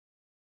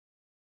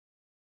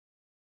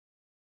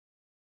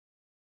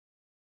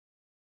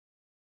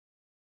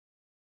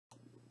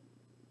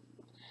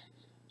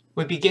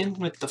We begin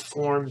with the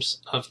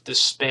forms of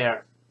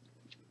despair.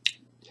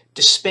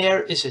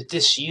 Despair is a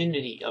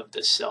disunity of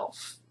the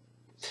self.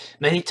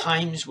 Many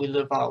times we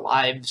live our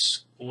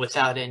lives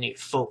without any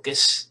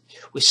focus.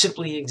 We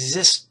simply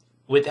exist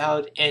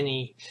without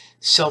any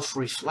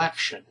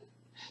self-reflection.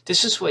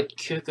 This is what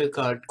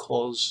Kierkegaard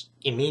calls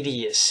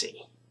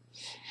immediacy.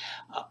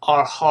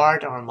 Our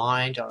heart, our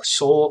mind, our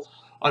soul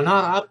are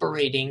not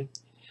operating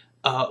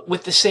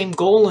with the same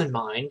goal in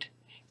mind,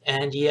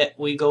 and yet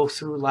we go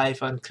through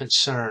life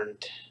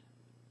unconcerned.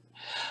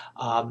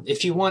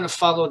 If you want to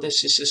follow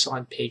this is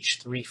on page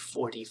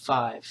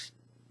 345.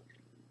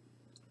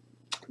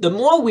 The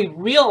more we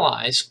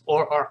realize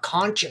or are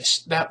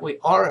conscious that we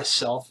are a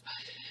self,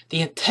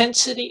 the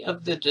intensity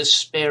of the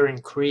despair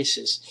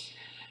increases.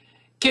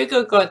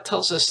 Kierkegaard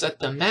tells us that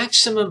the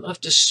maximum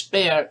of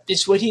despair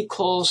is what he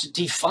calls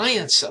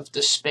defiance of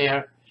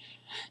despair,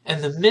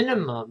 and the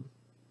minimum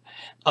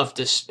of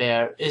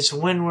despair is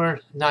when we're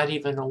not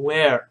even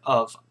aware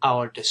of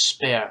our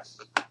despair.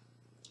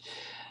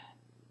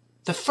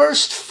 The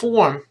first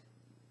form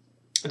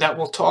that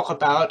we'll talk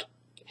about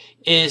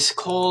is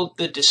called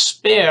the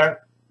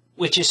despair,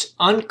 which is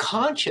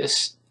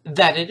unconscious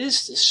that it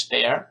is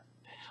despair,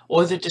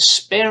 or the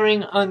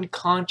despairing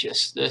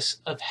unconsciousness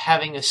of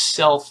having a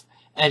self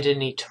and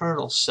an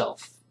eternal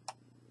self.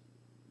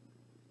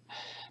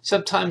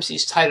 Sometimes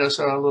these titles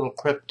are a little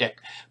cryptic,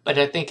 but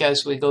I think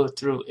as we go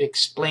through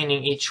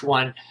explaining each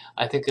one,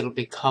 I think it'll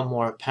become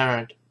more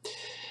apparent.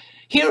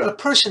 Here a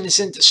person is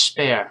in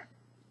despair,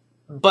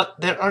 but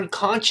they're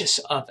unconscious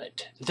of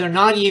it. They're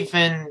not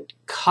even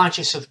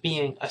conscious of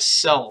being a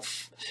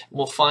self.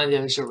 We'll find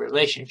there's a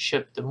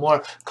relationship. The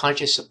more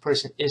conscious a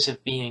person is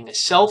of being a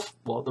self,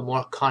 well, the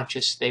more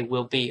conscious they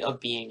will be of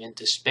being in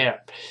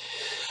despair.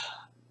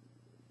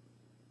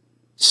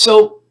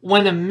 So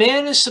when a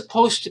man is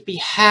supposed to be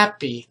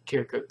happy,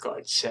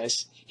 Kierkegaard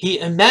says, he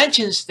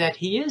imagines that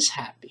he is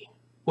happy,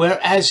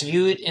 whereas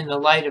viewed in the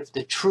light of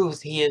the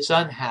truth, he is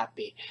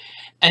unhappy.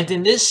 And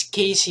in this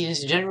case, he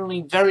is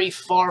generally very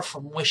far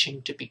from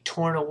wishing to be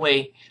torn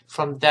away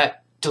from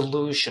that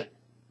delusion.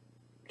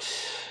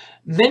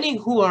 Many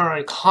who are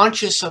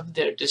unconscious of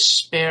their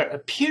despair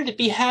appear to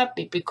be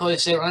happy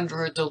because they're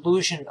under a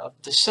delusion of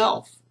the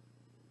self.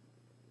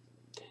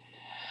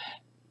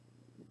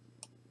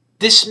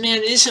 This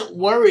man isn't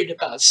worried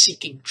about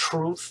seeking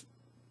truth,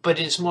 but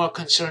is more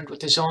concerned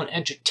with his own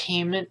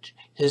entertainment,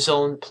 his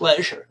own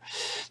pleasure.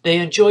 They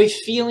enjoy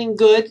feeling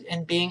good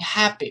and being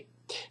happy.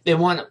 They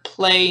want to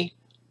play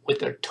with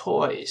their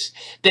toys.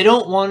 They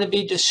don't want to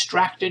be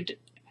distracted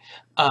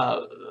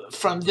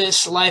from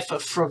this life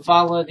of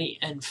frivolity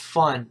and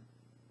fun.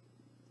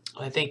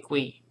 I think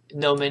we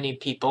know many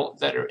people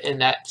that are in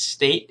that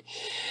state.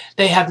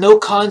 They have no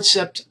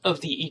concept of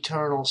the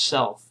eternal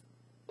self.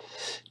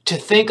 To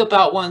think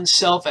about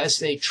oneself as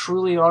they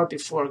truly are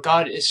before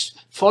God is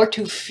far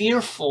too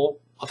fearful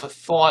of a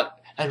thought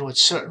and would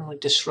certainly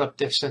disrupt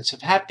their sense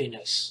of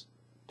happiness.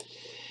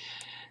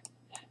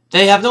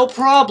 They have no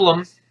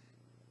problem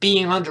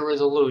being under a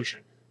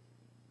delusion.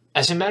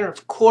 As a matter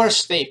of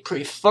course, they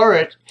prefer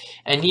it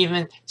and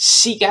even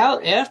seek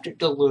out after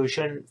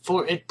delusion,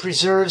 for it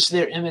preserves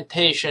their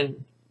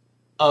imitation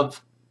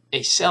of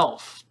a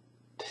self.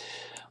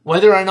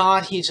 Whether or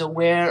not he's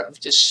aware of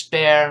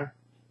despair,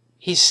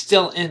 he's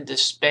still in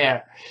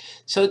despair.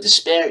 So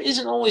despair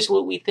isn't always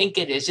what we think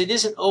it is. It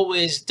isn't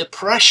always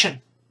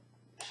depression.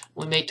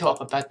 We may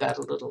talk about that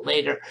a little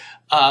later,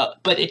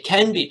 but it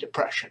can be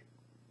depression.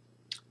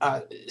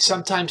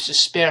 Sometimes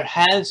despair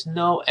has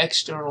no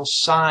external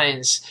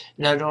signs,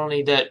 not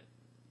only that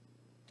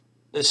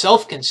the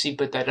self can see,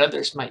 but that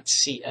others might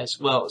see as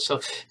well. So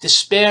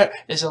despair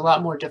is a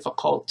lot more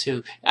difficult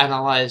to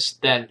analyze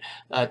than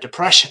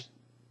depression.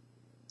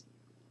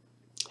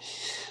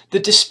 The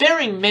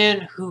despairing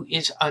man who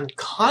is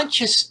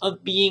unconscious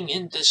of being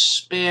in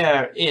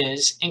despair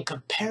is, in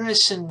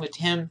comparison with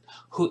him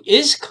who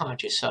is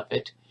conscious of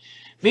it,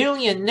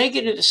 merely a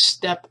negative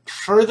step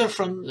further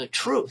from the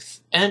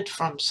truth and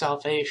from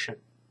salvation.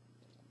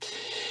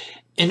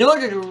 In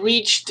order to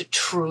reach the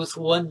truth,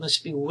 one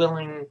must be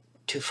willing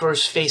to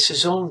first face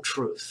his own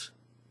truth.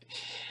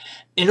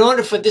 In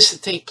order for this to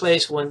take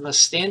place, one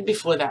must stand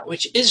before that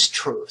which is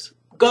truth,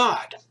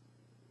 God.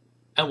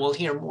 And we'll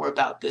hear more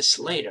about this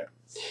later.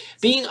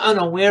 Being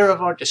unaware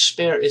of our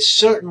despair is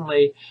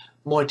certainly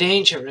more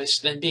dangerous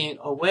than being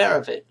aware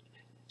of it,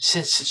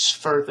 since it's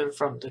further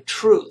from the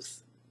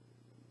truth.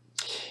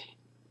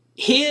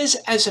 He is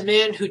as a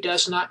man who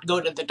does not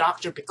go to the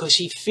doctor because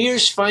he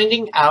fears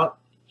finding out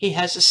he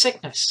has a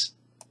sickness.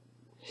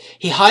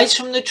 He hides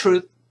from the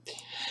truth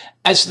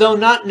as though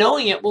not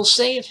knowing it will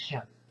save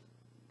him.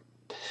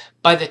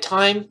 By the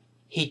time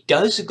he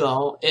does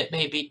go, it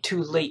may be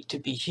too late to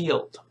be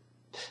healed.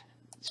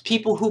 It's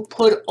people who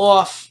put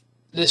off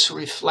this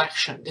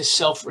reflection, this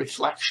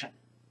self-reflection.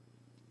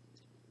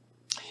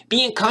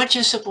 Being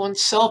conscious of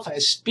oneself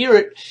as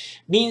spirit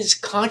means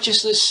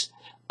consciousness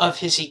of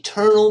his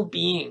eternal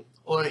being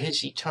or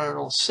his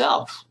eternal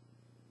self.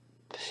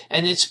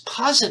 And it's a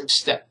positive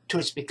step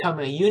towards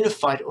becoming a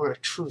unified or a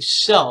true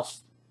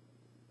self.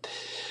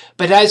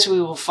 But as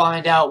we will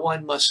find out,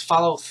 one must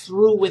follow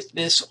through with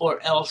this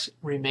or else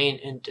remain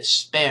in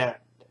despair.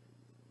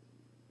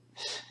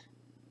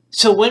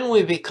 So when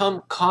we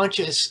become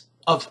conscious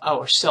of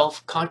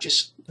ourself,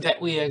 conscious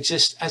that we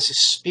exist as a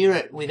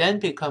spirit, we then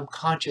become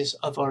conscious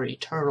of our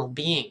eternal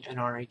being and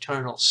our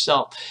eternal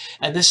self.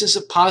 And this is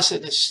a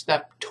positive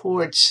step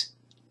towards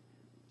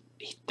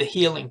the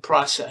healing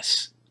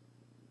process.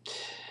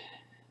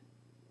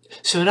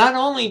 So not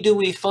only do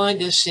we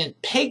find this in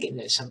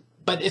paganism,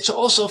 but it's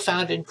also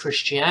found in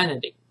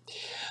Christianity.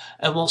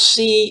 And we'll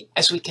see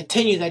as we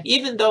continue that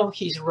even though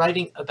he's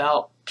writing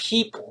about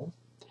people,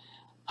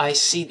 I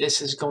see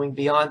this as going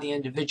beyond the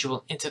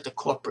individual into the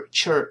corporate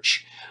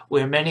church,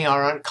 where many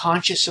are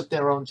unconscious of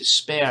their own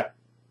despair.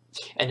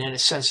 And in a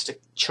sense, the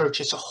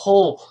church as a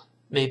whole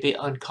may be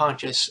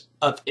unconscious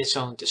of its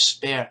own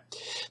despair.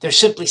 They're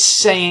simply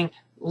saying,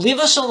 leave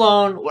us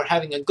alone, we're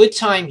having a good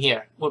time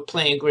here. We're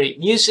playing great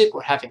music,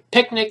 we're having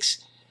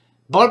picnics,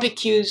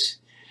 barbecues.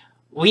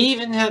 We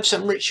even have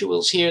some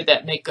rituals here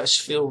that make us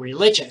feel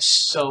religious.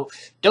 So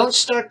don't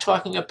start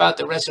talking about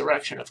the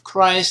resurrection of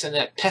Christ and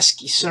that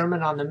pesky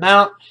Sermon on the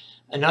Mount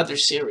and other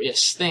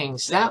serious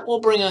things. That will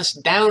bring us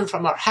down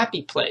from our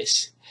happy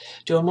place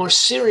to a more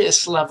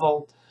serious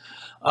level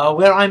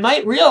where I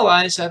might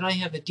realize that I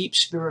have a deep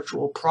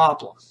spiritual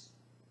problem.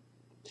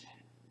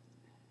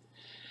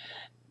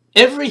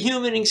 Every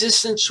human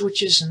existence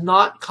which is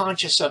not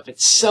conscious of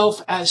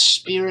itself as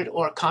spirit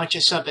or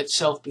conscious of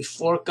itself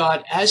before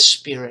God as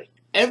spirit,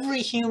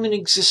 every human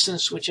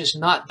existence which is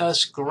not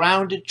thus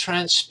grounded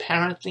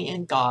transparently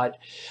in God,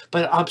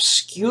 but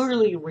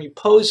obscurely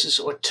reposes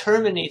or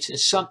terminates in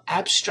some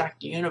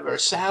abstract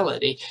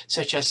universality,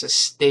 such as a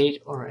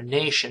state or a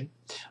nation,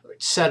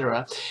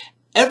 etc.,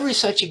 every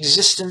such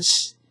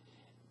existence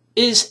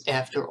is,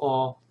 after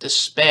all,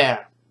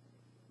 despair.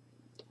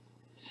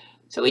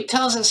 So he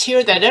tells us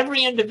here that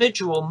every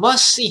individual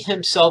must see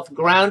himself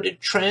grounded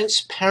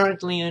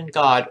transparently in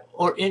God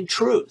or in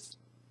truth.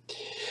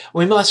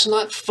 We must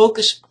not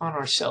focus upon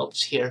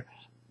ourselves here,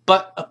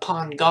 but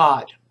upon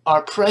God.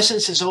 Our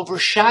presence is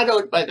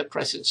overshadowed by the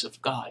presence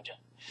of God.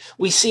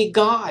 We see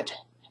God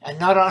and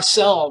not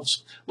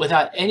ourselves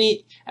without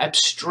any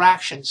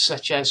abstractions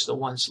such as the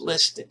ones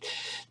listed.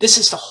 This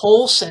is the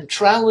whole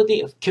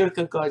centrality of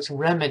Kierkegaard's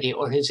remedy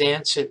or his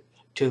answer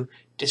to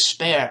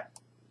despair.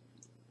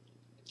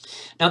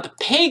 Now the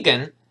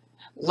pagan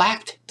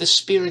lacked the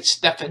spirit's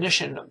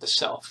definition of the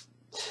self.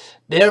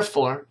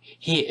 Therefore,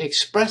 he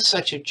expressed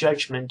such a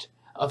judgment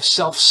of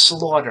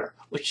self-slaughter,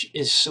 which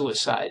is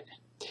suicide.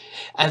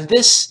 And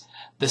this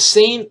the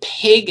same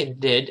pagan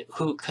did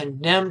who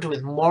condemned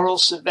with moral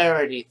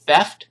severity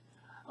theft,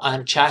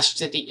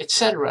 unchastity,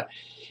 etc.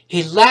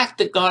 He lacked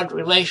the God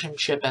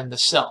relationship and the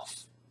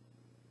self.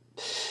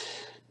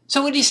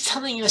 So what he's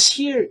telling us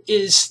here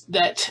is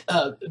that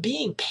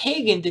being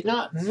pagan did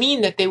not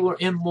mean that they were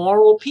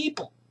immoral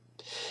people.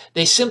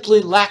 They simply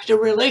lacked a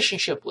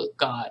relationship with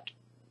God.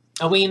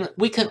 I mean,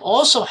 we can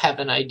also have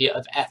an idea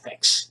of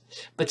ethics,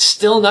 but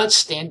still not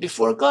stand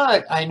before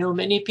God. I know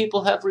many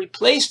people have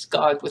replaced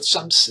God with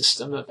some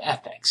system of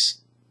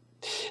ethics.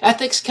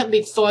 Ethics can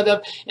be thought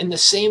of in the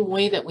same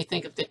way that we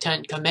think of the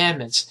Ten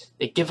Commandments.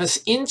 They give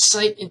us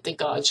insight into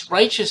God's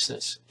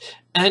righteousness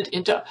and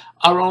into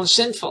our own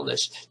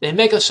sinfulness. They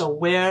make us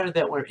aware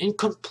that we're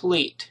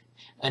incomplete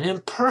and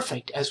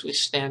imperfect as we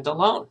stand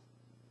alone.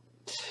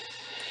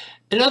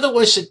 In other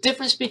words, the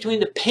difference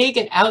between the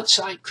pagan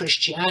outside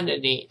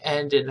Christianity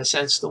and, in a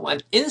sense, the one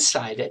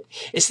inside it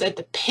is that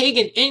the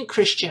pagan in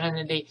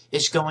Christianity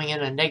is going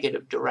in a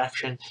negative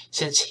direction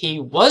since he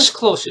was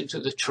closer to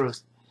the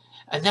truth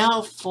and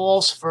now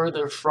falls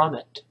further from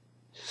it.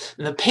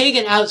 And the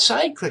pagan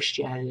outside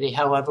Christianity,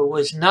 however,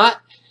 was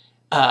not,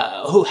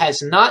 who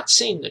has not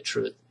seen the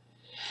truth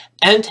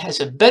and has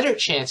a better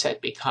chance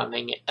at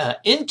becoming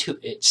into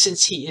it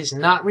since he is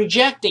not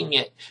rejecting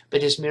it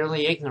but is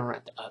merely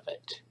ignorant of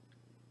it.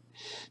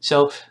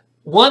 So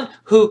one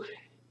who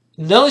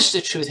knows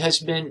the truth has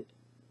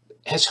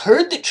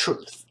heard the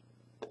truth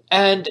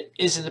and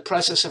is in the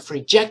process of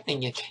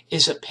rejecting it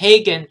is a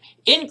pagan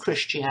in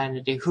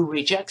Christianity who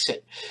rejects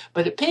it.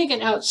 But a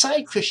pagan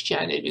outside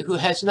Christianity who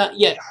has not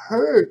yet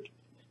heard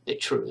the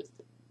truth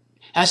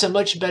has a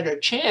much better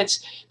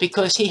chance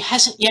because he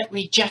hasn't yet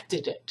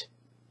rejected it.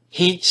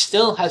 He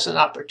still has an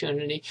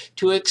opportunity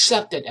to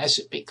accept it as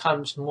it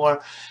becomes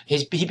more,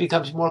 he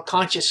becomes more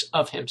conscious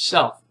of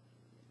himself.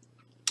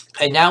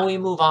 And now we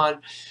move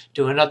on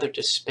to another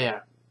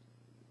despair.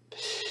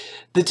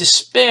 The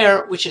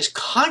despair which is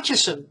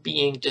conscious of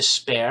being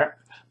despair,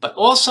 but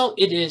also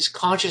it is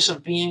conscious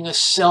of being a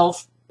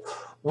self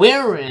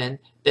wherein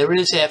there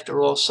is,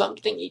 after all,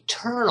 something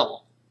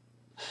eternal.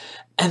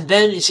 And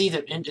then is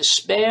either in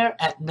despair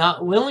at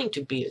not willing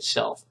to be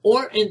itself,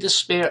 or in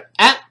despair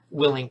at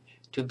willing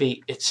to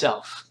be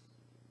itself.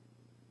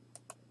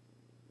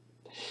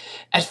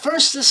 At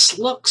first, this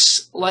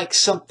looks like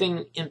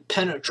something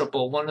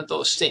impenetrable, one of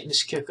those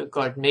statements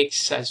Kierkegaard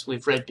makes, as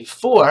we've read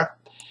before.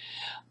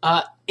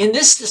 In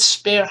this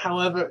despair,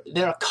 however,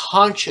 they're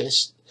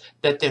conscious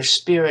that their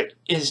spirit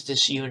is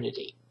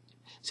disunity.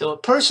 So a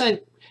person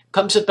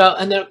comes about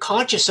and they're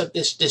conscious of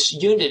this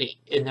disunity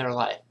in their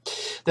life.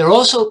 They're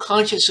also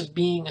conscious of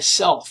being a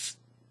self.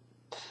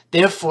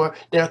 Therefore,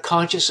 they're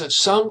conscious of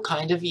some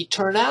kind of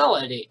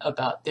eternality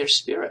about their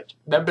spirit.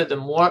 Remember, the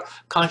more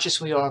conscious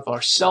we are of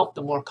ourself,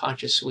 the more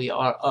conscious we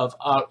are of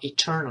our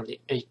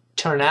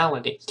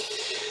eternality.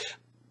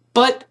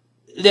 But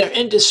they're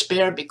in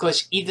despair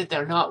because either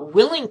they're not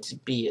willing to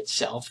be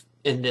itself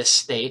in this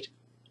state,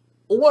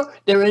 or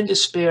they're in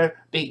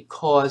despair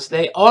because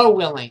they are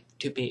willing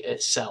to be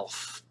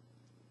itself.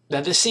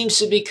 Now, this seems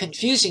to be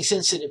confusing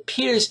since it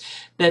appears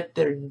that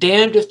they're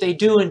damned if they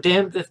do and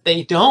damned if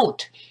they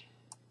don't.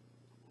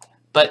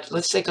 But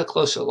let's take a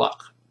closer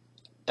look.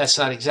 That's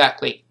not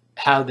exactly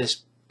how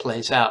this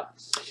plays out.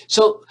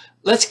 So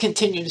let's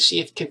continue to see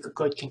if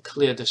Kierkegaard can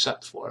clear this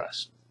up for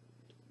us.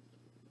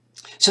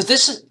 So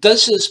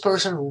does this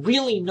person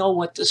really know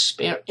what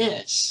despair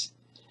is?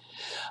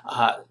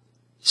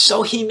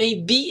 So he may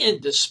be in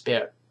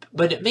despair,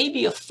 but it may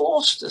be a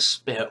false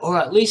despair, or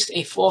at least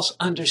a false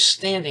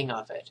understanding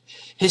of it.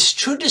 His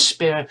true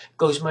despair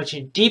goes much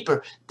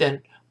deeper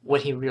than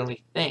what he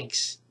really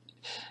thinks.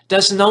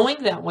 Does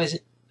knowing that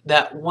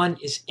one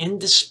is in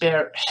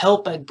despair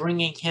help at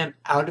bringing him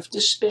out of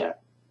despair?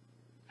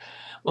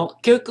 Well,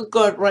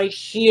 Kierkegaard right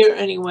here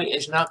anyway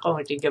is not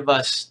going to give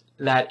us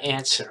that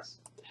answer.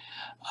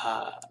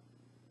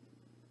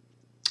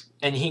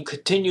 And he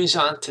continues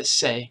on to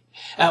say,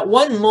 at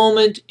one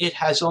moment it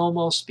has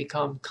almost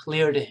become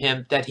clear to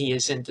him that he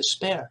is in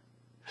despair.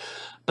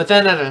 But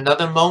then at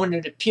another moment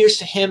it appears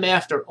to him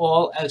after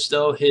all as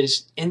though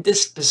his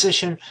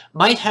indisposition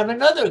might have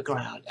another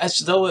ground, as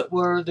though it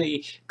were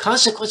the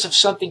consequence of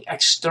something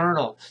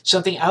external,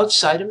 something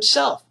outside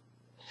himself.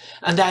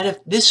 And that if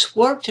this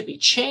were to be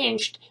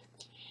changed,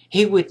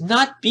 he would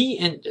not be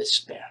in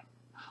despair,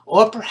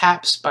 or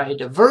perhaps by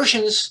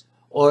diversions,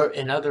 or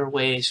in other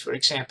ways, for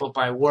example,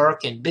 by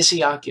work and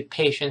busy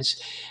occupations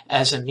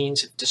as a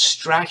means of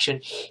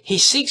distraction, he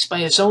seeks by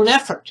his own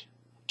effort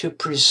to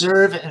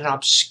preserve an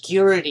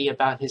obscurity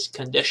about his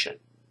condition.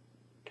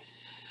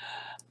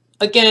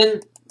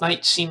 Again,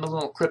 might seem a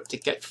little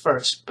cryptic at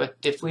first, but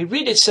if we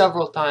read it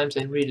several times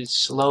and read it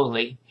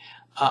slowly,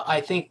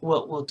 I think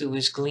what we'll do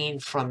is glean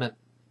from it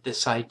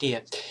this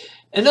idea.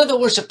 In other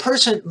words, a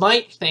person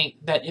might think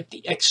that if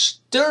the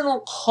external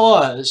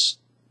cause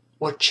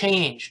were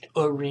changed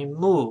or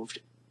removed,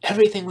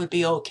 everything would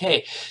be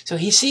okay. So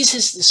he sees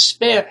his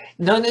despair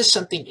not as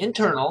something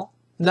internal,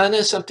 not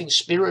as something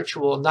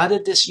spiritual, not a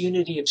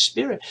disunity of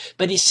spirit,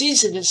 but he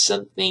sees it as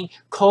something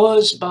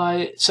caused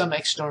by some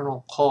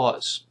external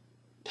cause.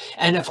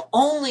 And if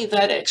only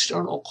that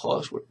external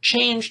cause were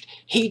changed,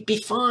 he'd be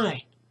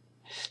fine.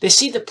 They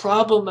see the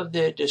problem of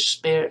their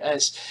despair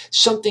as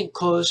something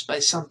caused by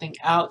something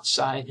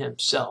outside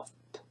himself.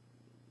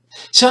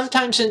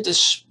 Sometimes in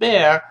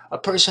despair, a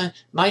person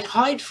might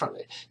hide from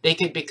it. They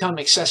could become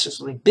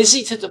excessively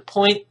busy to the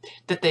point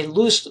that they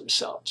lose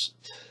themselves.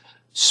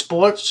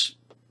 Sports,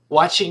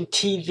 watching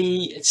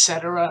TV,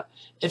 etc.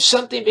 If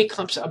something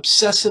becomes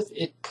obsessive,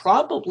 it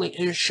probably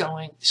is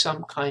showing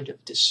some kind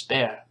of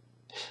despair.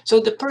 So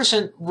the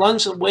person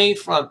runs away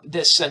from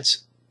this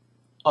sense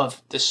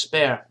of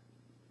despair.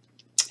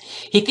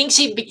 He thinks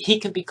he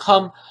can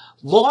become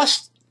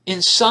lost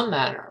in some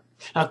manner.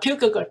 Now,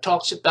 Kierkegaard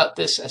talks about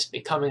this as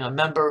becoming a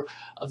member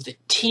of the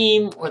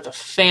team or the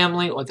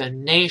family or the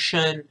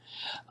nation.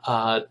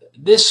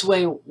 This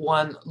way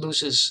one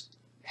loses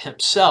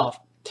himself.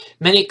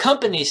 Many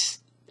companies,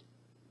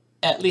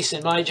 at least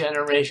in my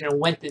generation,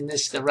 went in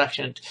this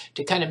direction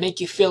to kind of make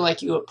you feel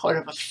like you were part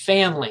of a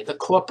family, the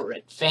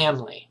corporate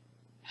family.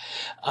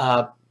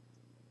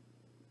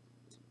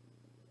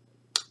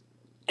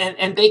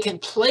 And they can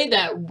play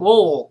that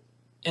role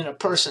in a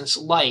person's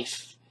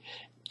life.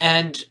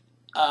 And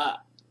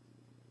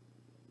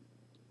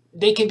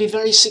they can be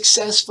very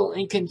successful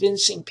in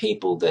convincing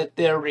people that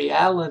their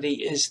reality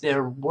is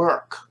their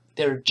work,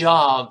 their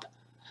job,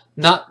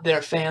 not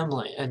their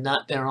family and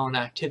not their own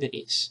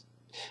activities.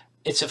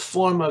 It's a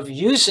form of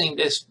using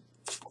this,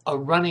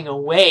 running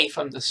away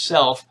from the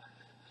self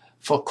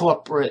for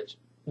corporate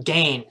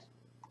gain.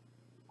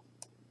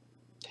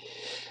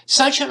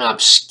 Such an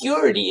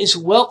obscurity is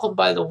welcomed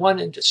by the one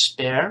in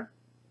despair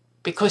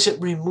because it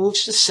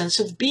removes the sense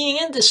of being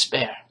in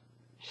despair.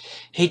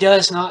 He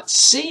does not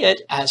see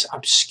it as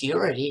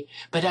obscurity,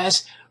 but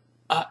as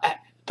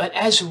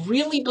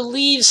really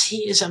believes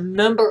he is a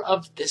member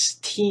of this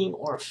team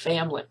or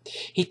family.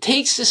 He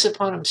takes this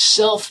upon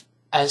himself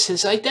as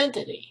his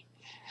identity.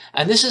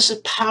 And this is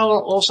the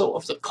power also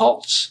of the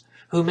cults,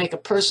 who make a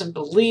person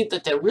believe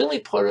that they're really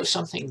part of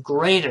something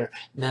greater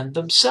than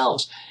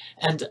themselves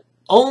and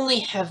only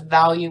have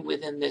value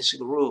within this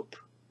group.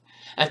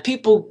 And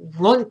people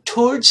run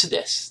towards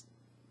this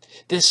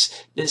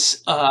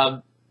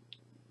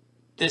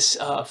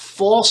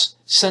false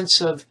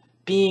sense of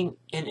being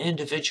an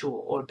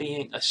individual or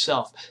being a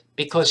self,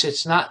 because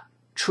it's not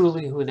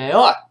truly who they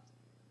are.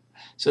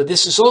 So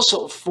this is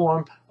also a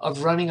form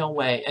of running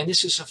away, and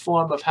this is a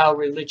form of how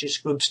religious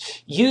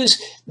groups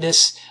use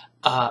this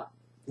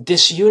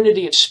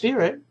disunity of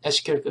spirit, as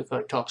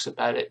Kierkegaard talks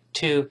about it,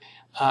 to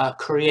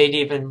create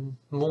even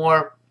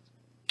more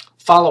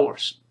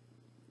followers.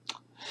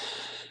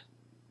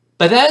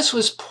 But as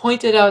was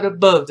pointed out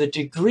above, the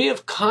degree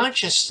of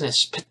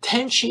consciousness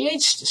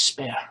potentiates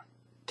despair.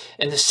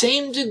 In the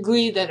same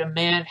degree that a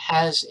man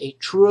has a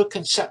truer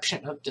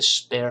conception of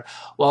despair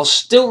while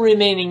still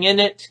remaining in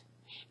it,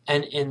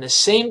 and in the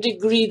same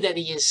degree that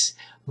he is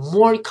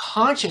more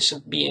conscious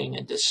of being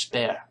in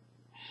despair,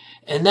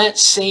 in that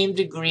same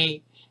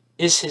degree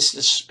is his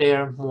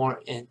despair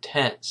more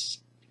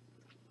intense.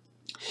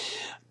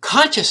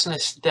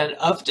 Consciousness then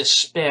of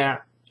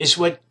despair is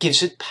what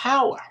gives it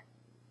power.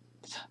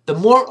 The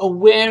more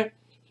aware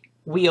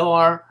we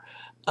are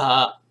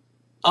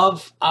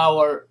of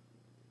our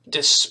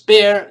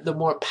despair, the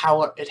more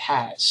power it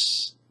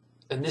has.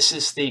 And this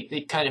is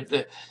the kind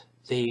of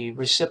the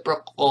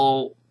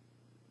reciprocal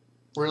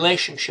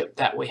relationship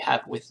that we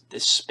have with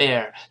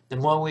despair. The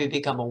more we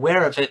become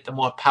aware of it, the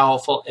more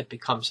powerful it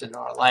becomes in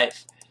our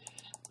life.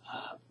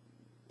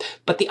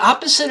 But the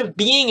opposite of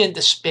being in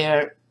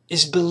despair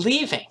is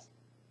believing.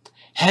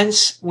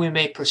 Hence, we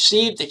may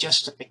perceive the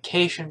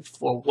justification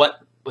for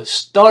what was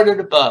started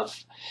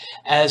above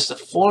as the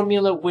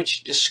formula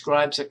which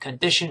describes a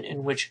condition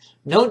in which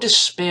no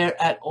despair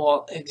at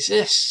all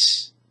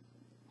exists.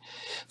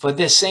 For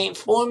this same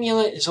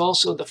formula is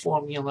also the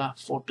formula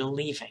for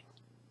believing.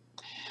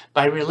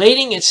 By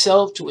relating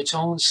itself to its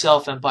own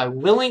self and by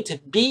willing to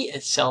be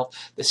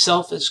itself, the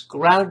self is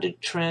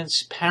grounded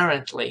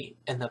transparently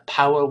in the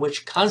power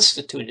which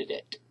constituted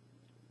it.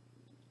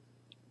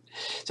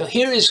 So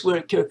here is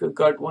where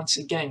Kierkegaard once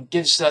again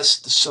gives us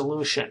the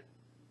solution.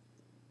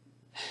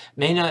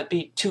 May not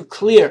be too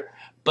clear,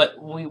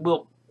 but we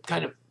will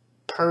kind of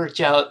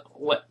purge out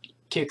what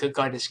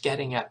Kierkegaard is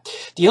getting at.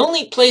 The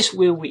only place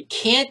where we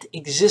can't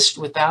exist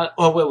without,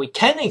 or where we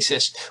can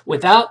exist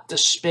without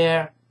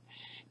despair,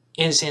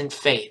 is in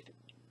faith,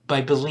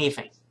 by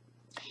believing.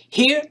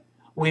 Here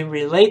we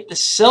relate the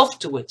self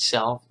to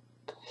itself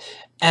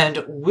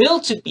and will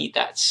to be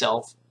that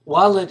self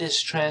while it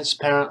is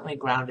transparently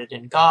grounded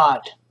in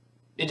God.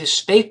 It is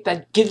faith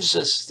that gives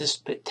us this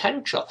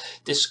potential,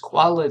 this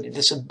quality,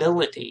 this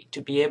ability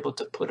to be able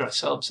to put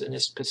ourselves in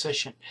this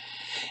position.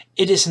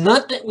 It is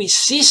not that we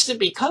cease to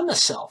become a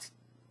self,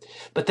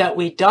 but that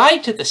we die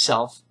to the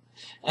self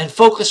and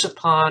focus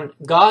upon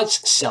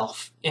God's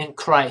self in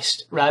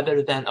Christ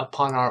rather than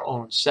upon our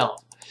own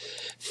self.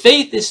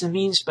 Faith is the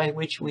means by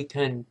which we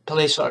can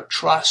place our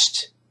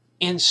trust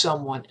in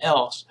someone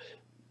else.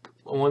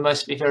 We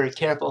must be very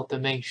careful to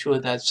make sure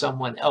that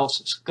someone else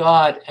is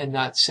God and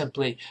not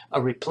simply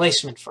a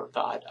replacement for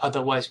God.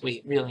 Otherwise,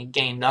 we really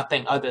gain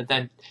nothing other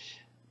than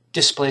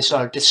displace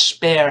our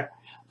despair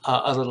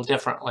a little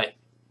differently.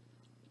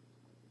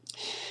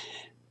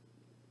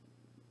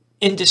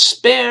 In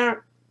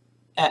despair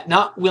at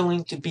not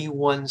willing to be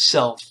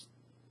oneself,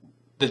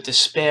 the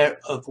despair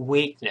of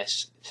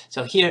weakness.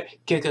 So here,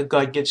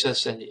 Kierkegaard gives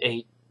us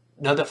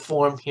another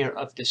form here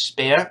of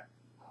despair,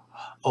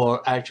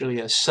 or actually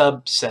a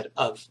subset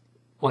of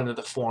one of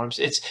the forms.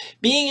 It's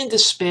being in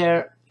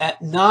despair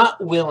at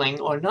not willing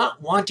or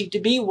not wanting to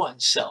be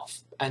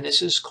oneself. And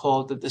this is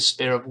called the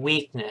despair of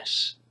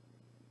weakness.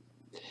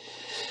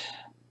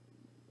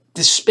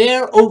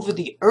 Despair over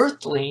the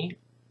earthly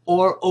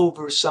or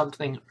over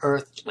something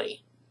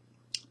earthly.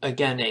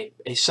 Again,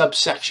 a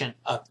subsection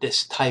of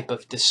this type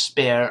of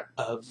despair,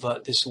 of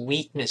this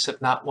weakness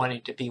of not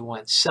wanting to be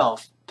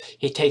oneself.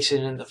 He takes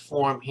it in the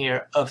form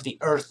here of the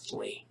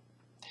earthly.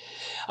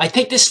 I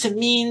take this to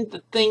mean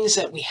the things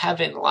that we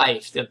have in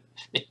life, the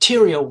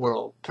material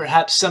world,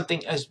 perhaps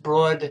something as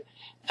broad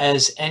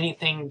as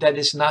anything that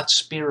is not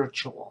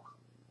spiritual.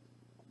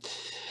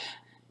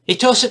 He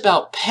talks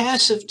about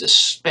passive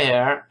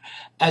despair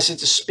as a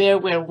despair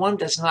where one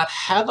does not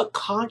have a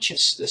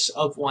consciousness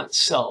of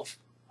oneself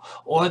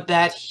or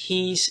that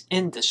he's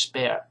in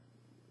despair.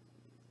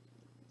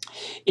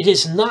 It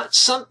is not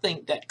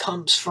something that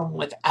comes from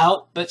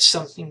without, but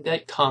something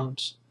that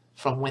comes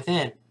from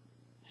within.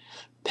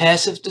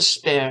 Passive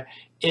despair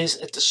is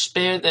a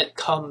despair that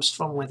comes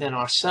from within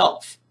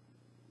ourselves.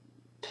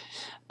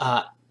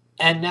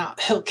 And now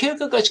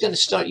Kierkegaard is going to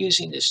start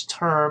using this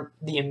term,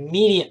 the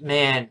immediate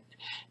man,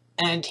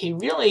 and he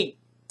really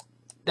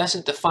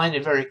doesn't define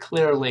it very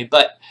clearly,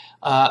 but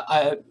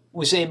I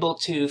was able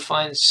to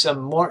find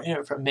some more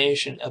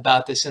information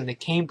about this in the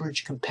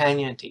Cambridge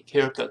Companion to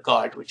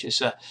Kierkegaard, which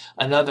is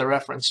another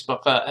reference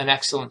book, an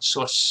excellent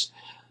source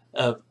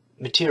of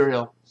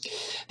material.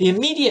 The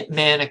immediate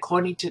man,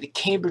 according to the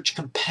Cambridge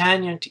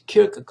Companion to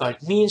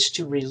Kierkegaard, means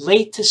to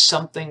relate to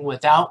something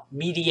without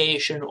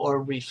mediation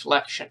or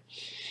reflection.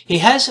 He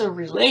has a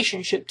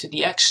relationship to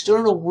the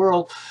external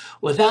world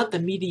without the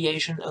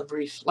mediation of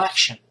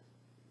reflection.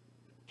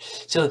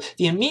 So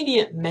the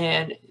immediate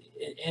man,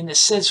 in a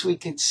sense we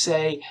could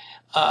say,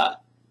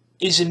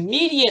 is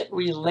immediate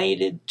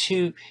related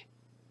to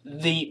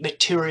the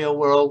material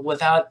world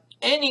without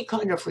any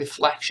kind of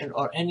reflection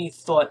or any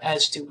thought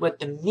as to what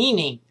the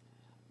meaning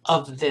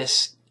of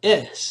this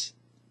is.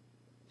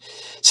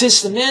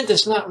 Since the man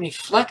does not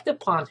reflect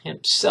upon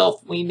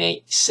himself, we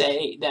may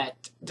say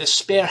that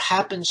despair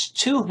happens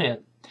to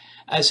him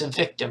as a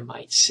victim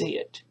might see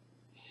it.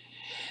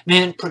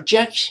 Man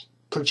projects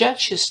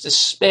his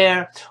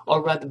despair,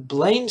 or rather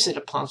blames it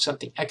upon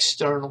something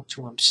external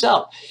to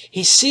himself.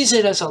 He sees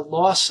it as a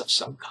loss of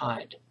some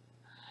kind.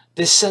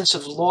 This sense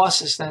of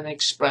loss is then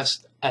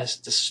expressed as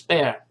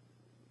despair.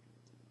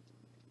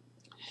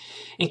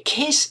 In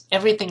case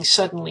everything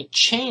suddenly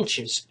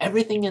changes,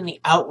 everything in the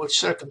outward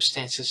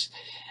circumstances,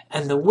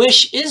 and the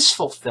wish is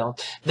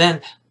fulfilled,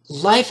 then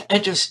life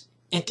enters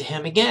into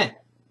him again.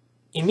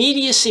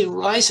 Immediacy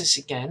rises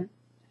again,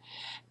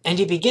 and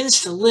he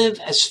begins to live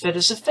as fit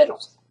as a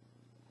fiddle.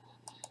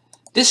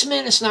 This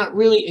man is not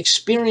really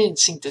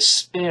experiencing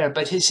despair,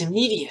 but his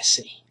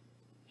immediacy.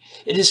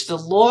 It is the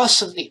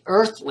loss of the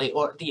earthly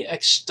or the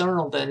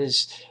external that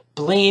is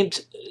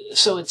blamed,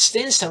 so it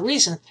stands to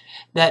reason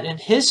that in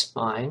his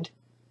mind,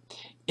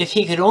 if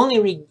he could only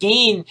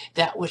regain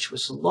that which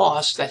was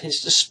lost, that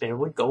his despair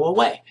would go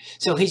away.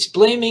 So he's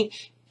blaming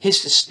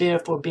his despair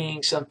for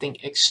being something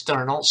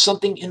external,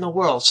 something in the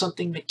world,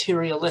 something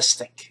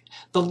materialistic.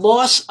 The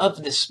loss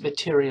of this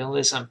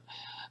materialism,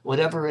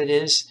 whatever it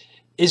is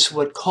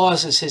what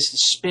causes his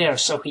despair.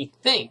 So he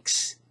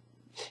thinks.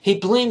 He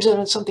blames it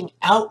on something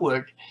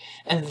outward,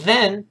 and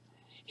then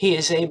he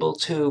is able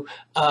to,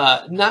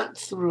 not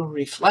through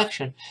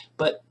reflection,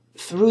 but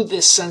through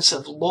this sense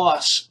of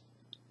loss,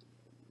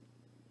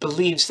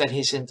 believes that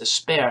he's in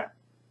despair.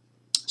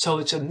 So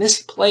it's a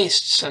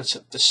misplaced sense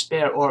of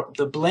despair, or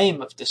the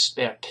blame of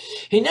despair.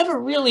 He never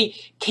really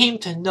came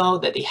to know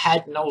that he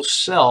had no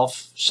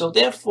self, so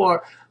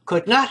therefore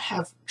could not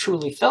have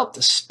truly felt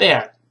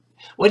despair.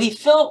 What he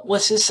felt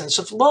was his sense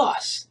of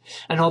loss,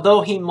 and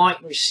although he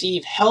might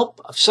receive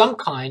help of some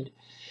kind,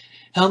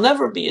 he'll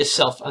never be a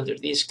self under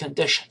these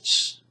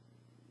conditions.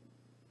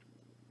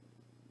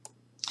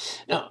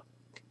 Now,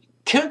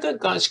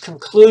 Kierkegaard's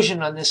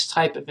conclusion on this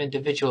type of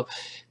individual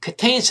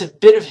contains a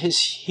bit of his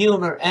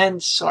humor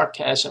and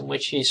sarcasm,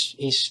 which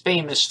he's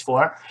famous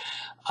for,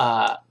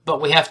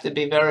 but we have to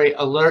be very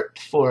alert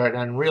for it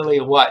and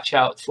really watch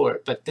out for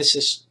it. But this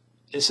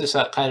is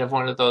a kind of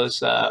one of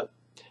those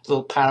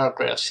little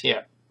paragraphs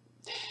here.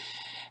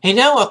 He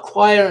now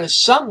acquires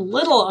some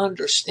little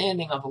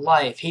understanding of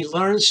life. He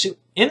learns to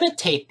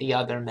imitate the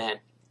other men,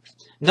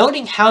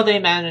 noting how they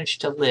manage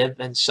to live,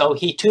 and so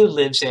he too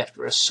lives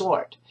after a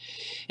sort.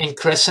 In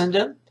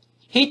Christendom,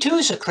 he too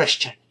is a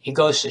Christian. He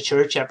goes to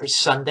church every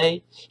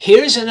Sunday,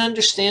 hears and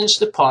understands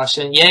the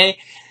parson. Yea,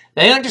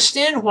 they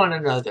understand one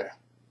another.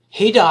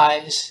 He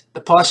dies.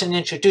 The parson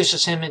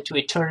introduces him into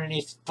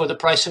eternity for the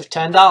price of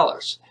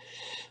 $10.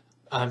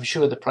 I'm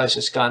sure the price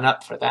has gone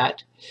up for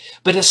that.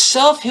 But a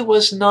self he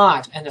was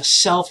not, and a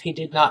self he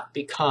did not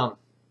become.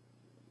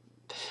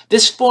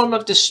 This form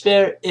of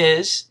despair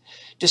is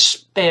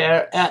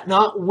despair at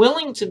not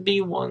willing to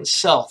be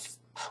oneself,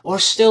 or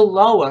still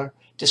lower,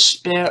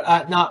 despair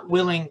at not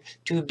willing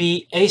to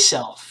be a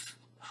self,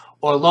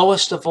 or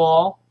lowest of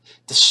all,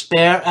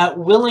 despair at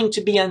willing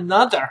to be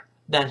another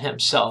than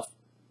himself,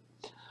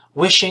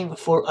 wishing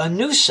for a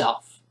new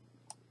self.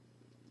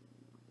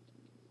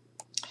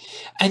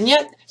 And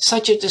yet,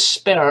 such a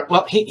despair,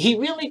 well, he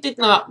really did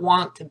not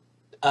want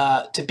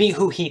to be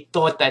who he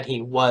thought that he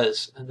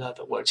was, in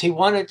other words. He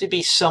wanted to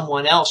be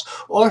someone else,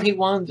 or he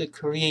wanted to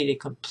create a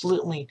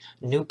completely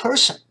new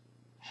person.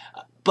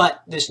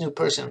 But this new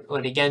person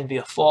would again be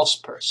a false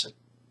person.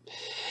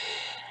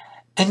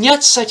 And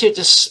yet such a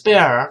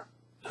despair,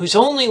 whose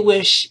only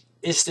wish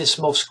is this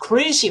most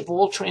crazy of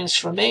all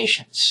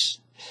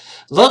transformations,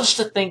 loves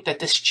to think that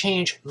this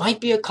change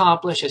might be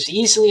accomplished as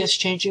easily as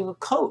changing a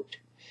coat.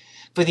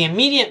 For the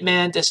immediate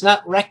man does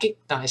not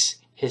recognize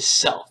his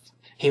self.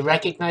 He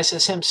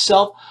recognizes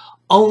himself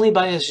only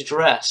by his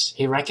dress.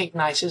 He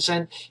recognizes,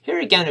 and here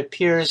again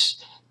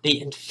appears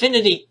the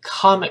infinity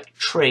comic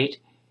trait,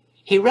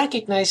 he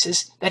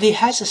recognizes that he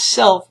has a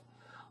self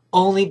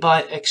only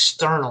by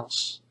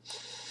externals.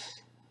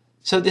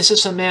 So this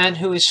is a man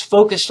who is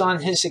focused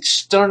on his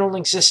external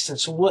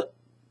existence.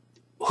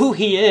 Who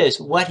he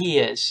is, what he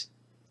is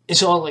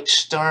all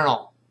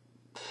external.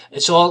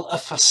 It's all a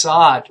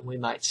facade, we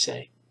might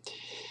say.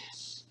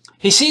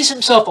 He sees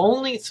himself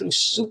only through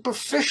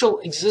superficial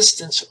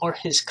existence or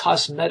his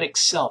cosmetic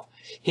self.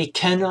 He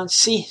cannot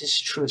see his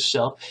true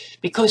self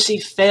because he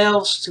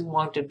fails to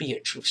want to be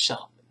a true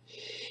self.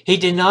 He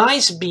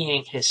denies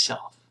being his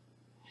self.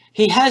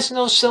 He has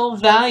no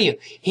self-value.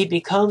 He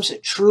becomes a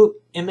true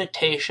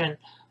imitation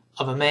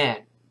of a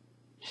man.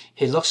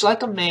 He looks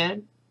like a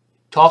man,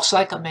 talks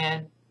like a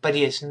man, but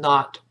he is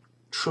not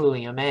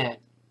truly a man.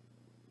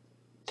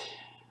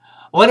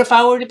 What if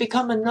I were to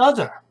become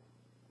another,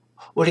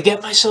 or to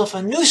get myself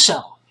a new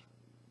self?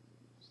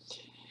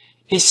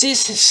 He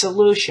sees his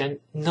solution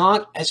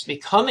not as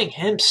becoming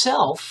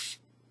himself,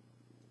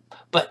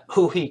 but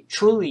who he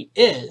truly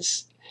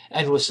is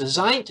and was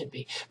designed to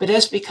be, but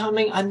as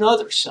becoming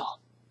another self.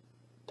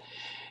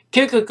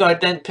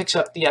 Kierkegaard then picks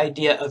up the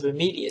idea of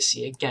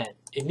immediacy again.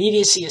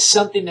 Immediacy is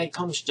something that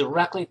comes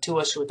directly to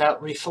us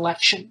without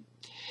reflection.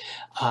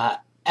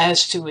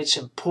 as to its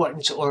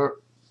importance or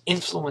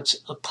influence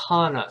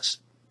upon us.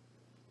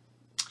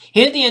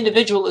 Here the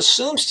individual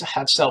assumes to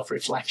have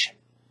self-reflection.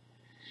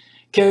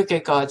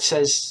 Kierkegaard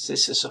says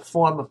this is a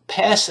form of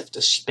passive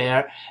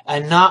despair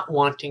and not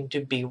wanting to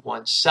be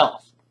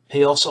oneself.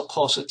 He also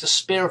calls it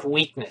despair of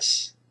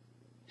weakness.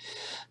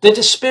 The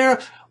despair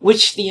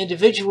which the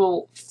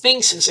individual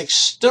thinks is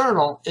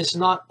external is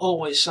not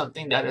always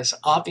something that is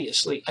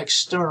obviously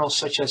external,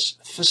 such as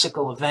a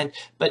physical event,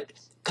 but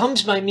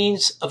comes by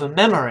means of a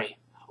memory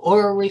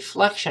or a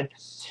reflection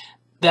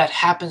that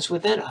happens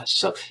within us.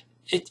 So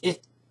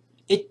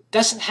it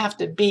doesn't have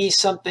to be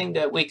something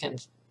that we can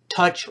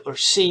touch or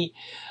see,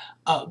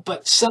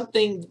 but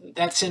something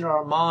that's in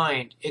our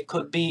mind. It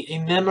could be a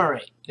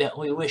memory that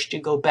we wish to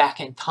go back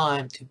in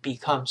time to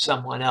become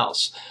someone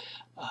else,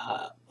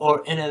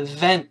 or an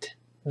event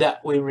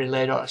that we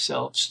relate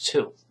ourselves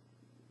to.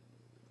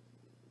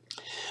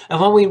 And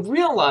when we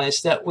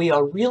realize that we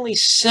are really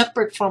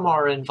separate from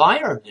our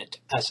environment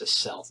as a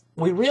self,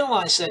 we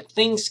realize that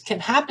things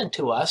can happen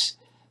to us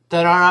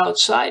that are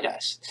outside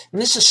us.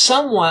 And this is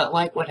somewhat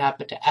like what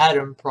happened to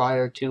Adam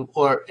prior to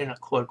or in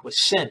accord with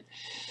sin.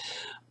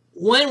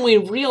 When we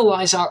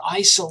realize our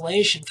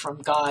isolation from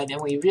God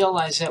and we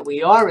realize that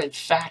we are in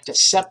fact a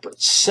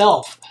separate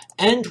self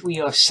and we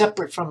are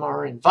separate from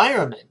our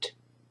environment,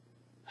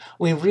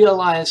 we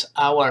realize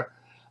our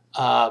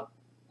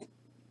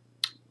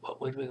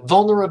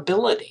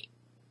vulnerability,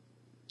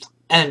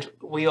 and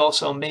we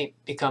also may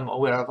become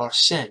aware of our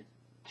sin.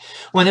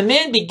 When a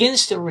man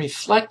begins to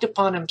reflect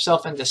upon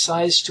himself and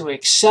decides to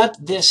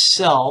accept this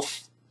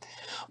self,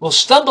 will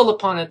stumble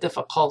upon a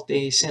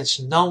difficulty since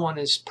no one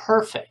is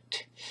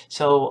perfect.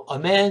 So a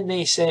man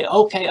may say,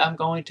 okay, I'm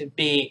going to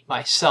be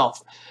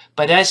myself.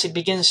 But as he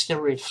begins to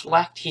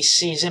reflect, he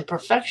sees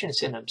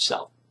imperfections in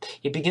himself.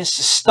 He begins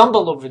to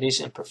stumble over these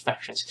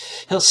imperfections.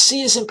 He'll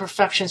see his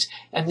imperfections,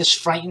 and this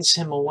frightens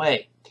him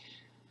away.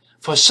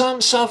 For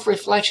some,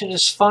 self-reflection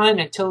is fine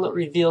until it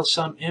reveals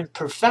some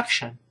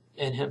imperfection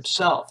in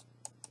himself.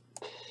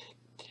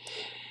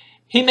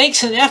 He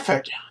makes an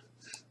effort,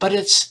 but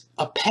it's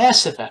a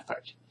passive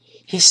effort.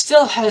 He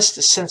still has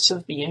the sense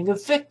of being a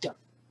victim.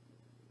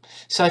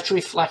 Such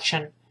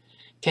reflection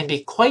can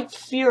be quite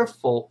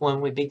fearful when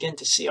we begin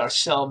to see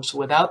ourselves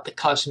without the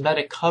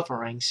cosmetic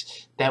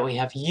coverings that we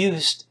have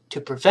used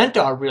to prevent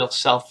our real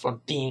self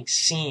from being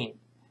seen.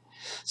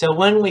 So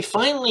when we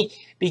finally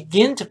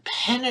begin to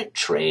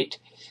penetrate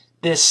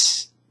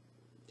this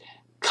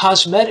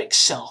cosmetic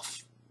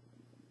self,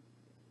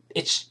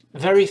 it's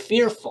very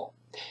fearful.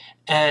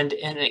 And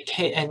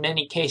in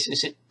many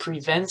cases, it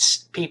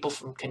prevents people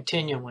from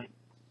continuing.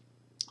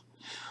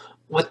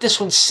 What this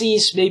one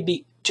sees may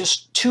be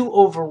just too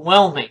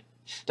overwhelming.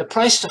 The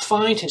price to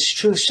find his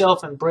true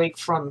self and break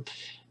from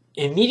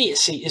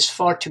immediacy is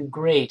far too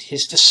great.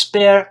 His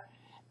despair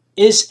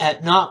is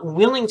at not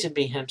willing to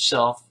be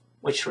himself,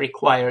 which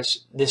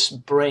requires this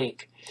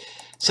break.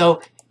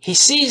 So he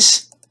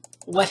sees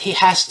what he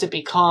has to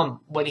become,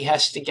 what he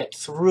has to get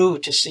through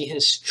to see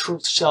his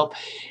true self,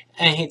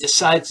 and he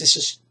decides this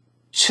is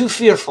too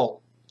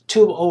fearful,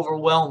 too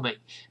overwhelming.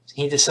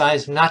 He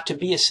decides not to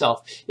be a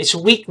self. It's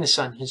weakness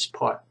on his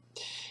part.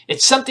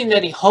 It's something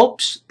that he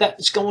hopes that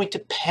is going to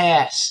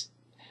pass,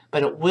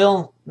 but it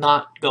will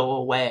not go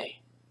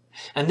away.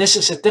 And this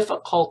is a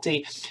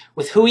difficulty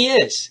with who he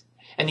is,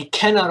 and he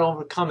cannot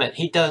overcome it.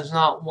 He does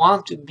not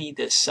want to be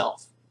this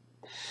self,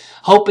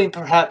 hoping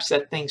perhaps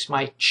that things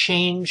might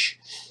change.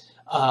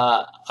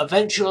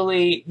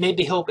 Eventually,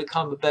 maybe he'll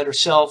become a better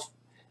self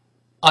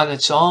on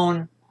its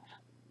own.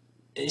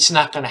 It's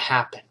not going to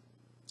happen.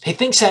 He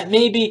thinks that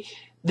maybe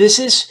this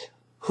is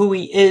who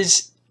he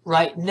is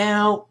right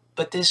now,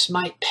 but this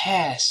might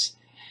pass.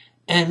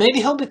 And maybe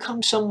he'll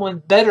become someone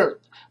better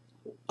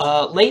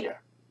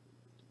later.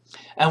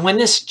 And when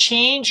this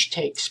change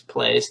takes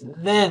place,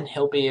 then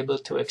he'll be able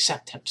to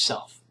accept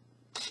himself.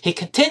 He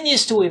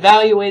continues to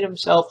evaluate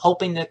himself,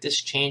 hoping that this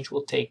change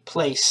will take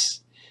place.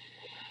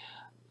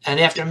 And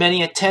after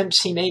many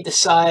attempts, he may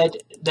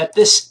decide that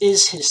this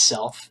is his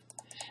self,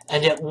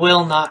 and it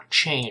will not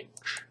change.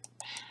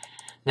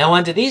 Now,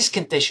 under these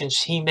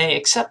conditions, he may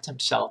accept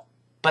himself,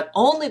 but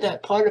only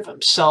that part of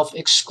himself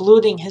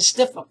excluding his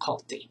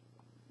difficulty.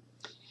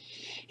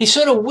 He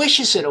sort of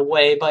wishes it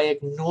away by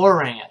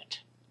ignoring it.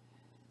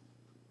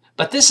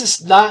 But this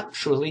is not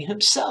truly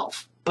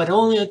himself, but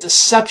only a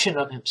deception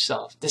of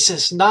himself. This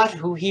is not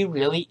who he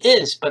really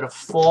is, but a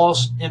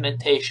false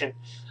imitation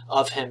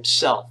of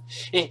himself.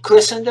 In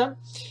Christendom,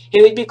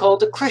 he would be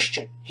called a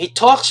Christian. He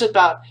talks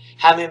about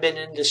having been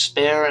in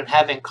despair and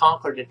having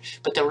conquered it,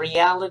 but the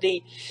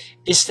reality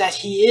is that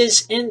he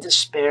is in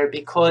despair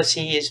because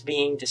he is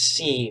being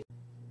deceived.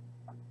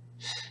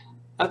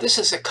 Now, this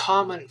is a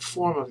common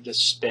form of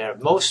despair.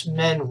 Most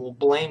men will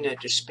blame their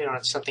despair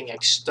on something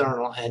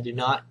external and do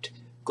not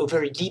go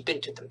very deep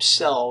into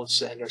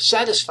themselves and are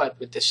satisfied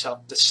with the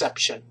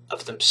self-deception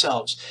of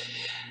themselves.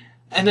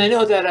 And I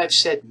know that I've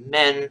said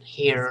men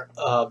here,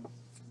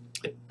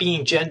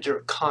 being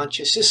gender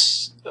conscious.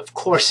 This, of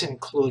course,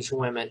 includes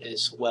women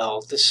as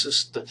well. This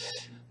is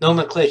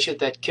nomenclature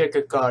that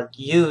Kierkegaard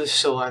used,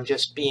 so I'm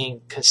just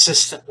being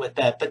consistent with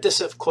that. But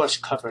this, of course,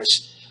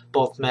 covers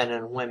both men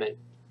and women.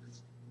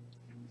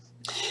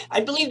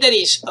 I believe that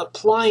he's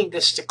applying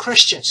this to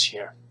Christians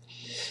here.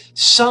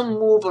 Some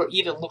move or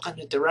even look in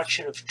the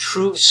direction of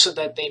truth so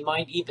that they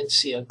might even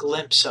see a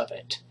glimpse of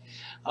it.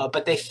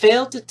 But they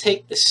fail to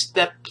take the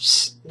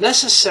steps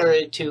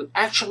necessary to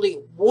actually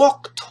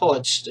walk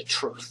towards the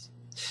truth.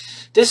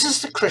 This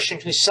is the Christian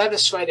who's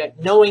satisfied at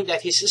knowing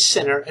that he's a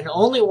sinner and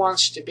only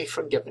wants to be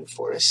forgiven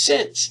for his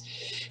sins.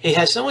 He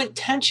has no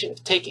intention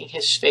of taking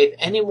his faith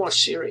any more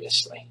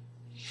seriously.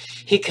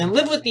 He can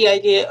live with the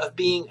idea of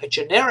being a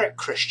generic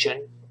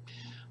Christian,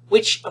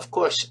 which, of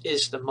course,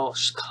 is the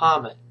most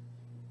common.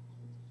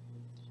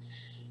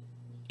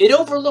 It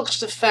overlooks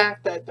the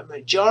fact that the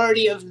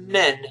majority of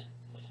men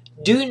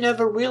do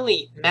never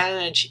really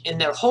manage in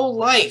their whole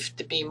life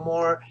to be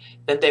more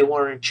than they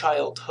were in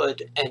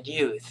childhood and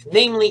youth,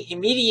 namely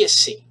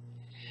immediacy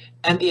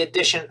and the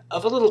addition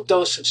of a little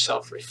dose of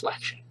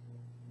self-reflection.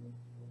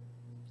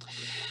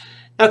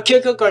 Now,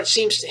 Kierkegaard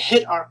seems to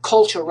hit our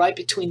culture right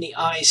between the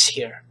eyes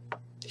here.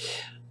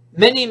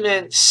 Many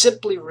men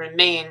simply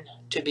remain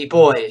to be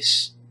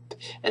boys.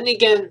 And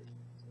again,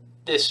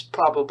 this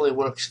probably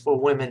works for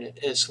women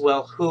as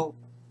well, who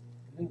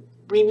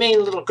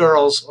remain little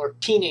girls or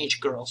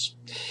teenage girls.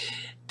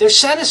 They're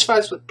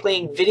satisfied with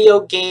playing video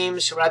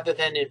games rather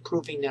than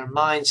improving their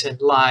minds and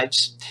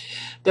lives.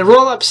 They're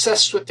all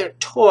obsessed with their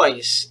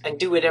toys and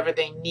do whatever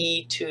they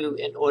need to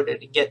in order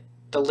to get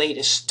the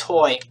latest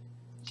toy.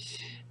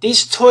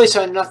 These toys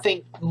are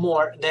nothing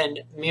more than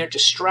mere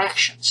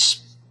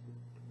distractions.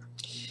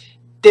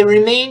 They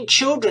remain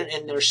children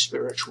in their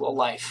spiritual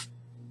life.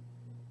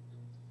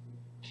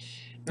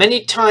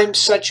 Many times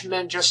such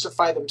men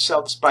justify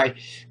themselves by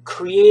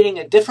creating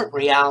a different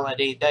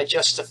reality that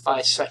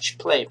justifies such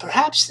play.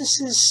 Perhaps this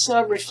is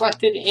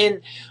reflected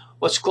in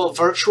what's called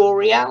virtual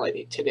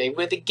reality today,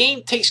 where the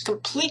game takes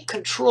complete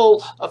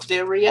control of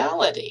their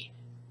reality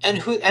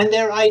and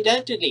their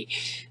identity.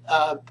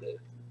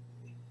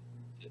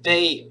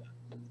 They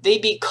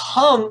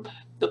become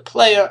the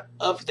player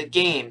of the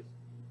game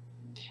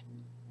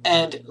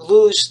and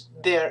lose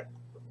their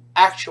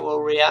actual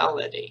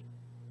reality.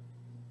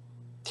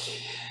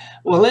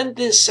 We'll end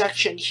this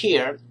section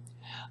here,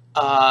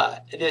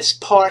 this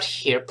part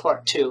here,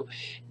 part 2,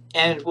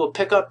 and we'll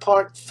pick up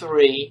part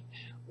 3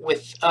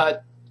 with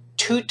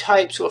 2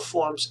 types or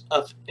forms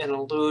of an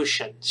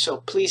illusion. So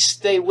please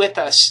stay with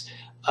us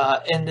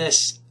in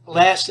this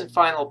last and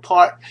final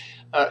part.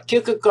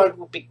 Kierkegaard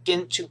will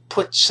begin to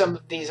put some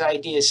of these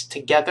ideas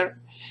together,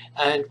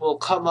 and we'll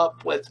come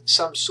up with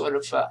some sort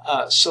of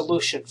a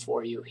solution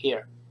for you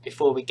here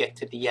before we get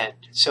to the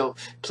end. So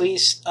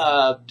please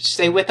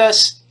stay with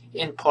us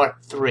in part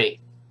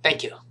 3.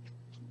 Thank you.